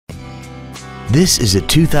This is a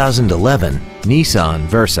 2011 Nissan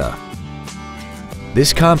Versa.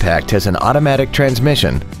 This compact has an automatic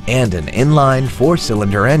transmission and an inline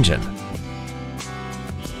 4-cylinder engine.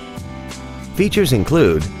 Features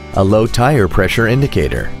include a low tire pressure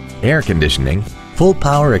indicator, air conditioning, full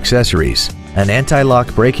power accessories, an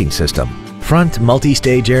anti-lock braking system, front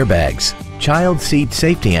multi-stage airbags, child seat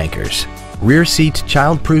safety anchors, rear seat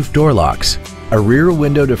child-proof door locks, a rear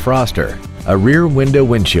window defroster, a rear window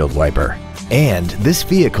windshield wiper, and this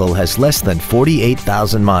vehicle has less than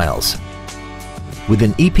 48,000 miles. With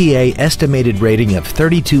an EPA estimated rating of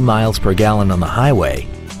 32 miles per gallon on the highway,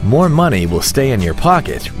 more money will stay in your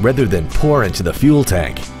pocket rather than pour into the fuel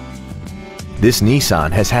tank. This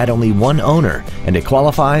Nissan has had only one owner and it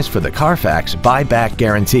qualifies for the Carfax buyback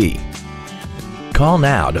guarantee. Call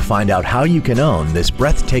now to find out how you can own this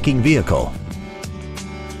breathtaking vehicle.